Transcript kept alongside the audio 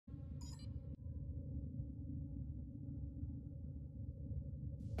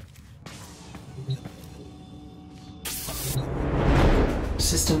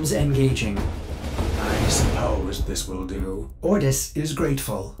systems engaging. I suppose this will do. Ordis is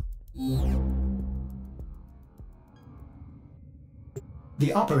grateful.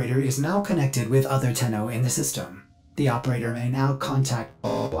 The operator is now connected with other Tenno in the system. The operator may now contact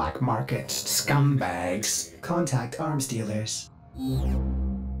black market scumbags. Contact arms dealers.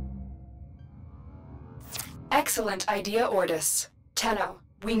 Excellent idea, Ordis. Tenno,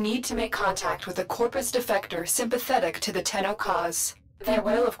 we need to make contact with a corpus defector sympathetic to the Tenno cause. They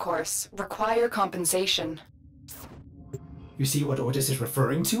will, of course, require compensation. You see what Ordis is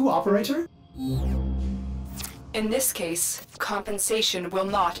referring to, operator? In this case, compensation will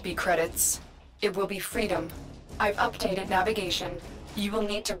not be credits. It will be freedom. I've updated navigation. You will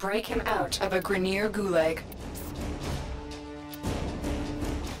need to break him out of a Grineer gulag